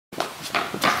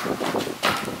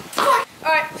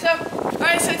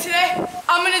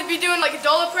I'm gonna be doing like a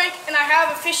Dolo prank, and I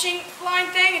have a fishing line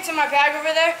thing. It's in my bag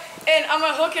over there, and I'm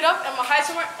gonna hook it up. I'm gonna hide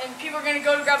somewhere, and people are gonna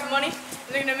go to grab the money, and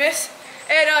they're gonna miss.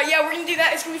 And yeah, we're gonna do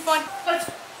that. It's gonna be fun. Let's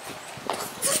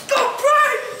go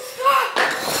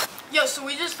prank! Yo, so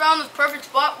we just found this perfect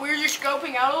spot. We were just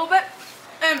scoping out a little bit,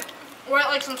 and we're at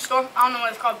like some store. I don't know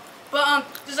what it's called, but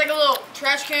there's like a little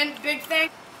trash can, big thing.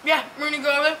 Yeah, we're gonna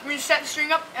go over there. We're gonna set the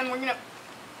string up, and we're gonna.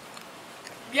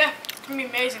 Yeah, it's gonna be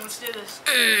amazing. Let's do this.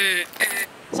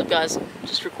 What's up, guys?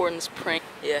 Just recording this prank.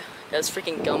 Yeah, that's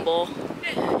freaking gumball.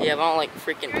 Yeah, but I don't like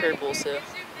freaking purple, so.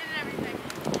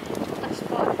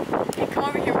 Hey, come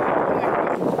over here.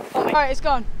 Alright, it's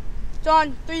gone. It's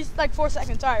on 4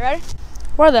 seconds. Alright, ready?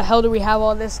 Where the hell do we have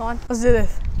all this on? Let's do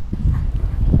this.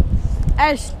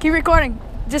 Ash, keep recording.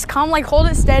 Just come, like, hold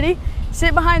it steady.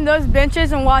 Sit behind those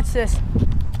benches and watch this.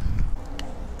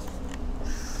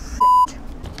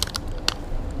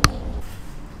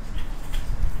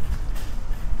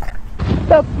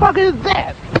 The fuck is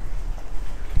that?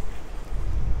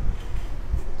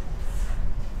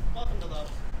 Welcome to Lowe's.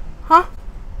 Huh?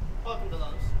 Welcome to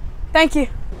Lowe's. Thank you.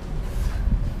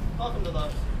 Welcome to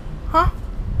Lowe's. Huh?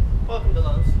 Welcome to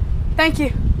Lowe's. Thank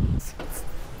you.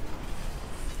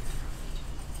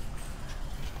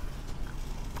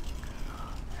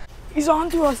 He's on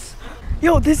to us.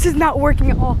 Yo, this is not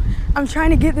working at all. I'm trying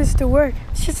to get this to work.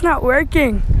 It's just not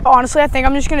working. Honestly, I think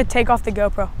I'm just gonna take off the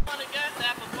GoPro. Want to get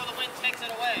that before the wind takes it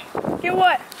away. Get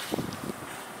what?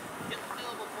 Get the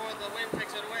bill before the wind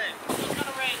takes it away. It's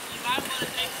gonna rain. You might want to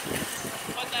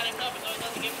put that in cover so it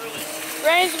doesn't get ruined.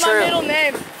 Rain's my middle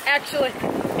name, actually.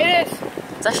 It is.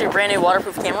 It's actually a brand new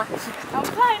waterproof camera. I'm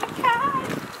flying a kite.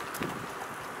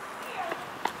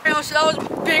 So that was a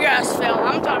big ass fail.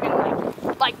 I'm talking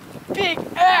like big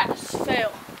ass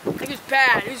fail. It was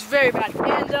bad. It was very bad.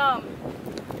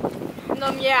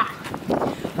 And yeah,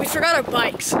 we forgot our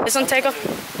bikes. This one take off.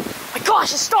 My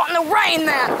gosh, it's starting to rain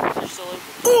now.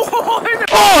 Oh,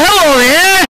 hello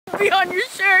there! be on your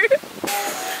shirt.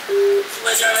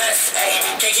 What's your mess? Hey,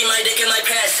 can't keep my dick in my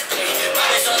pants. Hey, my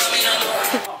bitch don't love me no more.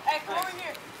 Hey, come over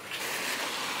here.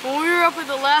 When we were up at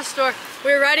the last store,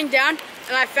 we were riding down,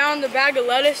 and I found the bag of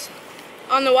lettuce.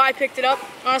 I don't know why I picked it up.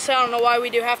 Honestly, I don't know why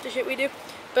we do half the shit we do.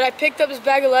 But I picked up this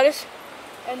bag of lettuce,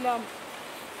 and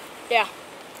yeah, I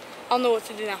don't know what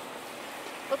to do now.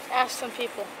 Let's ask some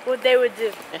people what they would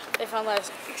do if they found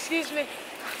lettuce. Excuse me,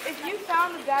 if you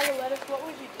found a bag of lettuce, what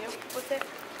would you do with it?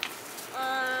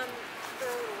 Throw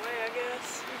it away, I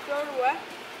guess. You throw it away? I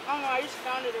don't know, I just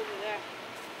found it over there.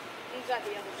 It's at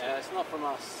the other side. Yeah, it's not from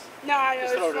us. No, I know,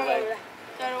 Just it's throw it from away. over there.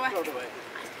 Throw it away. Throw it away.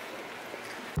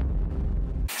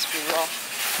 It's raw.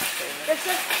 That's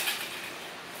it.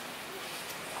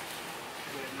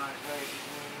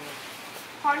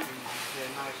 Pardon? Mm-hmm.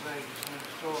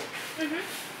 Okay.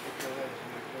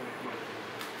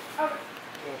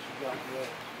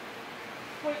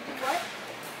 Wait, do what?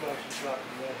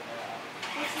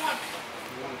 Which one?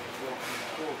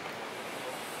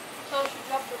 So she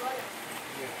dropped the letter.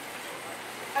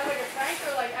 Yeah. As like a prank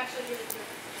or like actually give it to her?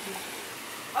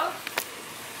 Oh.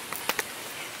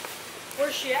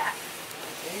 Where's she at?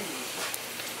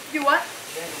 You what?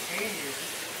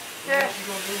 Yeah.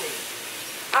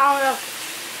 I don't know.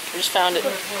 We just found it. Do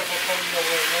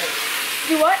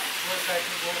what?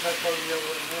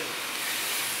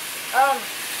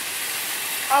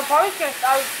 I'm probably just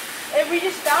gonna. We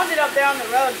just found it up there on the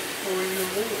road.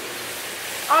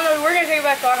 I don't know. We're gonna take it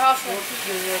back to our house.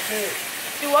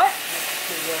 Do what?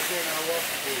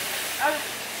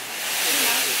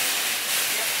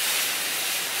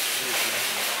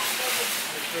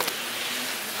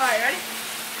 All right, ready?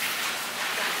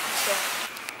 Let's go.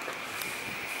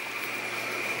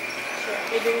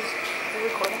 You do the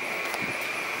recording.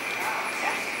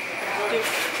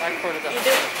 I recorded that. You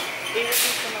do.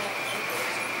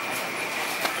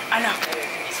 I know.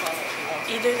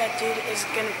 Either that dude is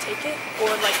gonna take it,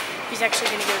 or like he's actually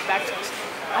gonna give it back to us.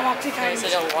 I'm actually kind of.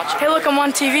 Hey, look, I'm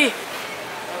on TV.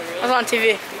 I was on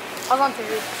TV.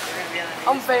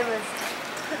 I'm famous.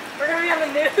 We're gonna be on the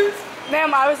news.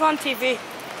 Ma'am, I was on TV.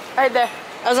 Right there.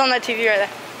 I was on that TV right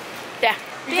there. Yeah.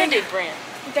 Band-Aid brand.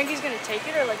 You think he's gonna take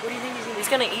it, or like, what do you think he's gonna do? He's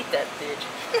gonna eat that bitch.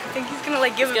 You think he's gonna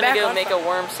like give He's it back? gonna go make a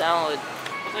worm salad.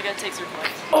 Looks like I takes her bikes.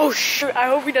 Oh shoot, I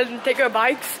hope he doesn't take our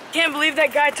bikes. Can't believe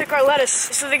that guy took our lettuce.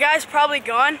 So the guy's probably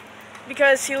gone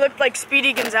because he looked like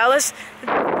Speedy Gonzalez.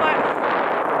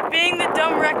 But being the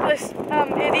dumb, reckless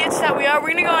idiots that we are,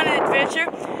 we're gonna go on an adventure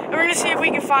and we're gonna see if we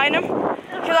can find him.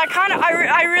 Cause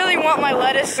I really want my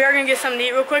lettuce. We are gonna get something to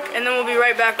eat real quick and then we'll be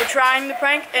right back. We're trying the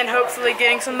prank and hopefully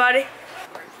getting somebody.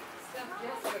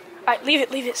 Alright, leave it,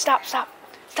 stop, stand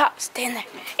there.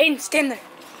 Aiden, stand there.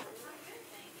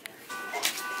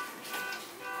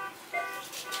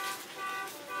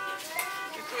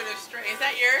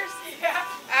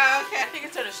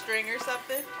 it's on a string or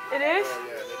something. It is?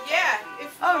 Yeah.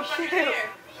 It's Oh, up shit. there.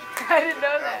 I didn't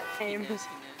know that.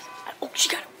 Oh, she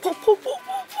got it. Pull.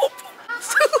 Oh,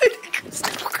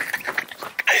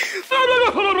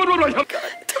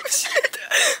 shit.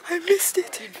 I missed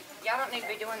it. Y'all don't need to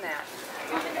be doing that.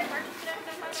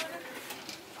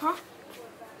 Huh?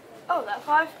 Oh, that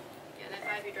 5? Yeah, that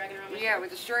 5 you're dragging around. Yeah,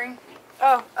 with the string.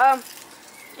 Oh,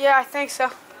 yeah, I think so.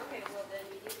 Okay, well then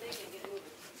you do think and get moving.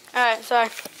 Alright, sorry.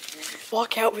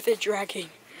 Walk out with it dragging.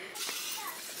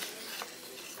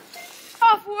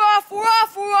 We're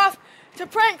off to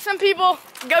prank some people.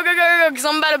 Go, because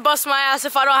I'm about to bust my ass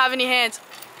if I don't have any hands.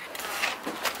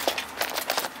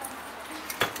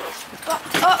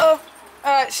 Uh-oh.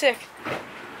 Alright, sick.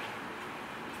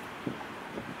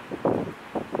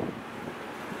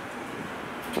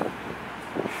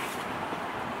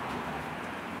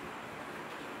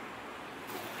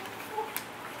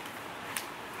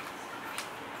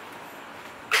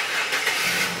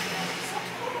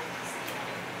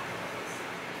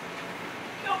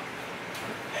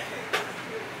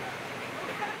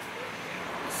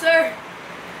 Sir,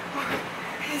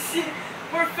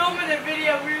 we're filming a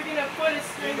video. We were gonna put a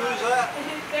string on it. That?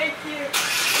 Thank you. We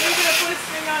were gonna put a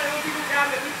string on it. When people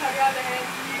grab it, we cut it out of their hands.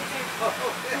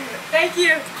 Thank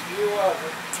you. You're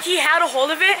welcome. He had a hold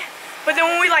of it, but then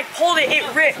when we like pulled it, it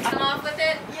ripped. Come off with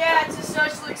it. Yeah, it's a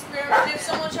social experiment. If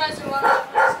someone tries to run off,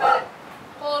 we just gotta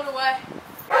pull it away.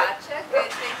 Gotcha.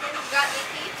 Good thinking. You got any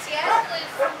peeps yet?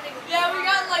 Yeah, we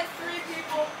got like 3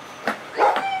 people.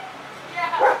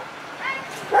 Yeah.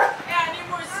 Yeah, I need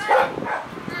more string.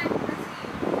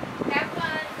 Have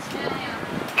fun.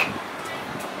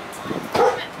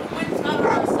 Wind's not on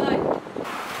our side.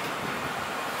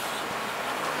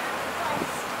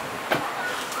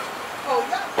 Oh,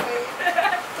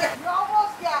 yeah, you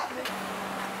almost got me.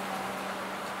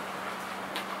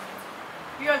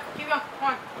 Keep going, come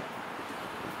on.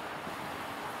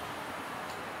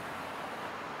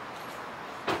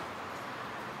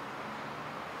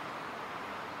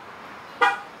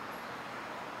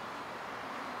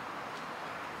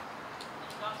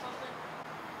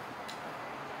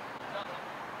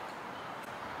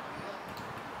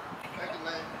 Thank you,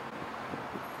 man.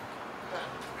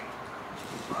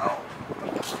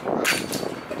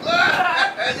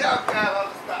 Hey, y'all can't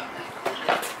understand me.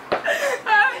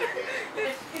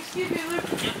 Excuse me, Luke.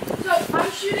 So,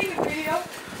 I'm shooting a video,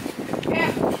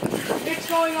 and it's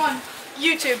going on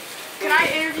YouTube. Can I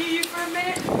interview you for a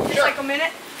minute? Just like a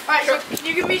minute? Alright, so can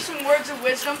you give me some words of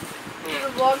wisdom for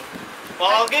the vlog? Well,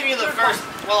 I'll give you the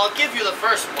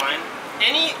first one.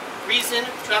 Any reason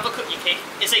to have a cookie cake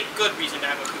is a good reason to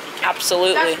have a cookie cake.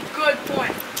 Absolutely. That's a good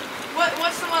point.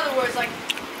 What's some other words? Like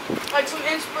some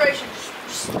inspiration.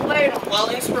 Just lay it on. Well,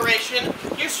 inspiration,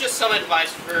 here's just some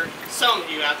advice for some of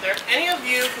you out there. Any of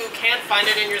you who can't find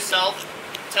it in yourself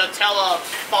to tell a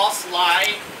false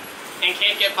lie and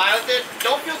can't get by with it,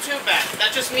 don't feel too bad.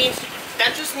 That just means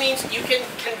you can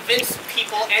convince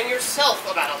people and yourself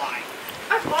about a lie.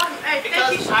 That's awesome. Hey, thank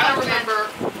you Because so much, man.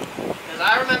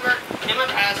 I remember in my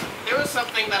past, there was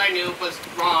something that I knew was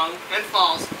wrong and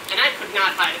false, and I could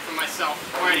not hide it from myself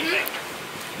or anything.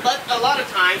 But a lot of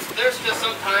times, there's just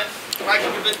some times where I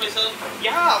can convince myself,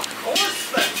 yeah, of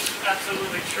course that's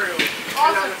absolutely true.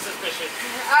 And I'm not suspicious.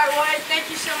 Alright, well, hey, thank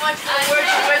you so much for the words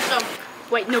of wisdom.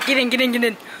 Wait, no, get in. Tell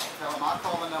them I'll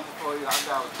call the number for you. I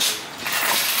got it for you.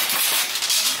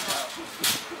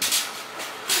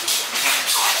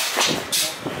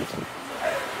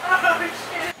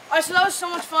 Alright, so that was so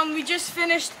much fun. We just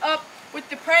finished up with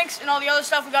the pranks and all the other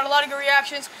stuff. We got a lot of good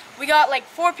reactions. We got like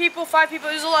 4 people, 5 people.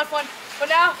 It was a lot of fun. But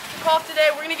now, to call off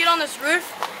today, we're gonna get on this roof,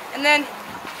 and then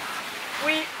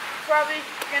we probably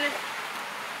gonna.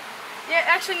 Yeah,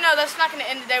 actually no, that's not gonna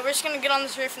end the day. We're just gonna get on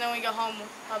this roof, and then when we go home, we'll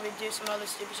probably do some other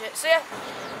stupid shit. So yeah.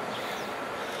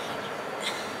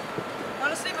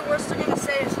 Honestly, the worst they're gonna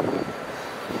say is,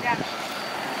 yeah.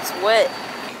 It's wet.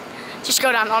 Just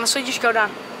go down. Honestly, just go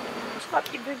down.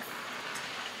 Stop, you big.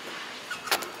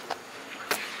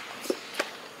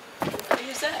 What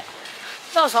is that?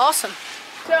 That was awesome.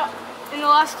 So, in the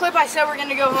last clip, I said we're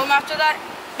gonna go home after that,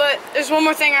 but there's one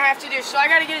more thing I have to do. So I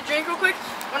gotta get a drink real quick.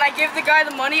 When I give the guy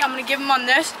the money, I'm gonna give him on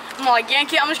this. I'm gonna like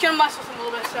yank it. I'm just gonna mess with him a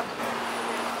little bit. So.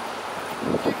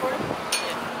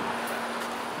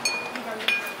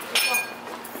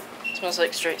 It smells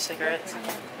like straight cigarettes.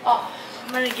 Oh,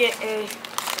 I'm gonna get a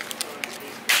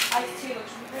iced tea.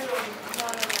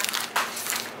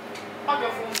 I'll go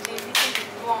for one. See if you think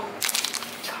it's long.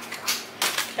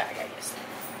 Yeah, I gotta get this.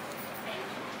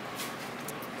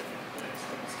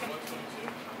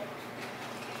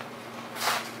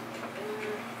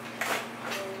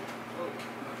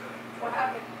 What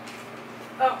happened?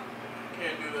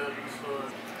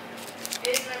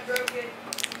 I broke it.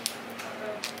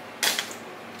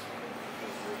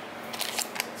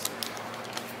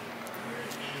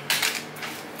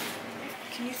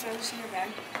 Can you throw this in your bag?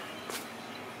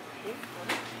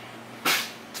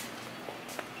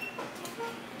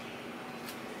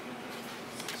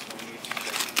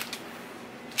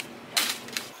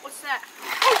 What's that?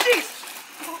 Oh, jeez!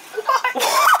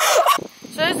 What?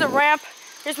 So there's the ramp.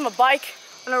 Here's my bike.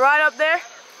 I'm gonna ride up there.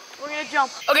 We're gonna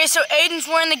jump. Okay, so Aiden's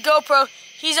wearing the GoPro.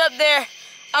 He's up there.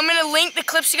 I'm gonna link the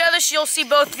clips together so you'll see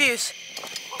both views.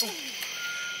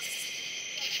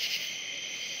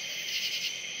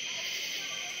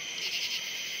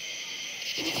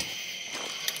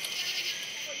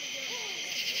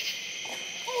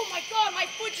 Oh my God, my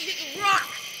foot just hit the rock.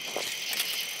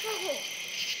 Oh.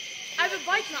 I have a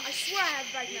bike now. I swear I have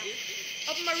a bike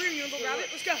now. Up in my room, you wanna go grab it?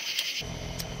 Let's go.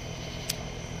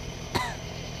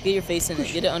 Get your face in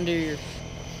it. Get it under your...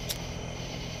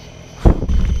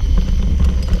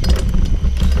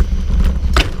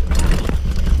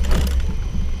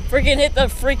 Freaking hit the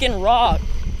freaking rock.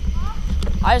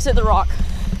 I just hit the rock.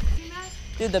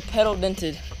 Dude, the pedal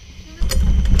dented.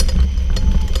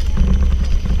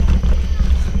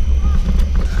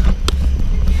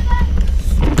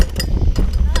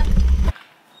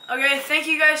 Okay, thank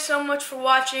you guys so much for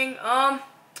watching.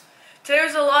 Today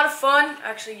was a lot of fun.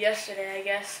 Actually, yesterday, I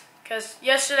guess. Because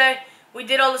yesterday, we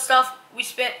did all the stuff.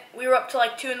 We were up to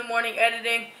like 2 in the morning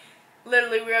editing.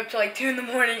 Literally, we were up to like 2 in the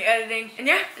morning editing. And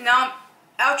yeah, now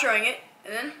I'm outroing it.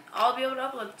 And then I'll be able to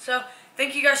upload. So,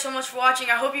 thank you guys so much for watching.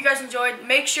 I hope you guys enjoyed.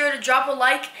 Make sure to drop a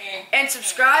like and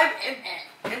subscribe.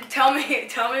 And tell me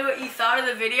what you thought of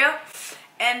the video.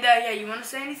 And yeah, you want to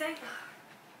say anything?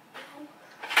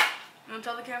 You want to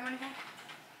tell the camera anything?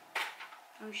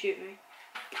 Don't shoot me.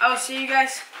 I will see you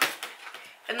guys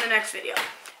in the next video.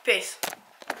 Peace.